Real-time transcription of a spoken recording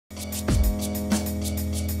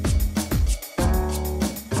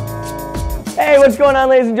Hey, what's going on,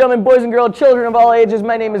 ladies and gentlemen, boys and girls, children of all ages?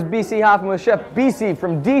 My name is BC Hoffman with Chef BC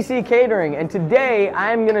from DC Catering, and today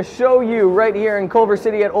I'm going to show you right here in Culver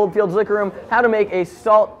City at Old Fields Liquor Room how to make a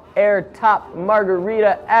salt air top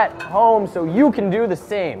margarita at home so you can do the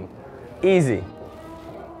same. Easy.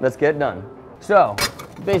 Let's get done. So,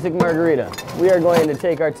 basic margarita. We are going to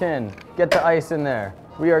take our tin, get the ice in there.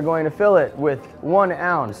 We are going to fill it with 1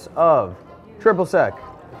 ounce of triple sec,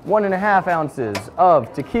 1.5 ounces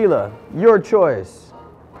of tequila, your choice,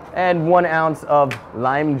 and 1 ounce of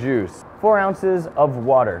lime juice, 4 ounces of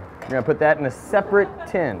water. You're gonna put that in a separate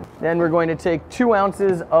tin. Then we're going to take 2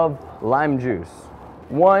 ounces of lime juice,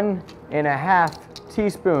 1.5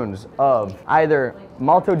 teaspoons of either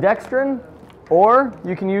maltodextrin or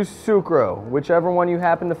you can use sucro, whichever one you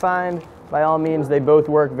happen to find. By all means, they both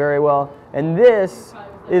work very well. And this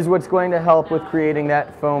is what's going to help with creating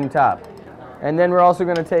that foam top. And then we're also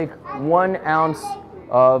going to take 1 ounce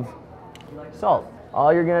of salt.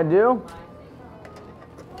 All you're going to do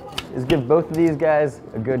is give both of these guys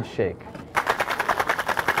a good shake.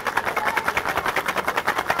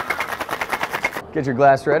 Get your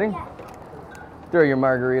glass ready. Throw your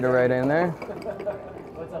margarita right in there.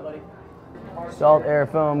 What's up, buddy? Salt air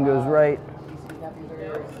foam goes right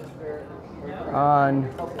on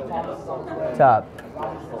top.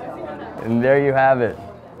 And there you have it.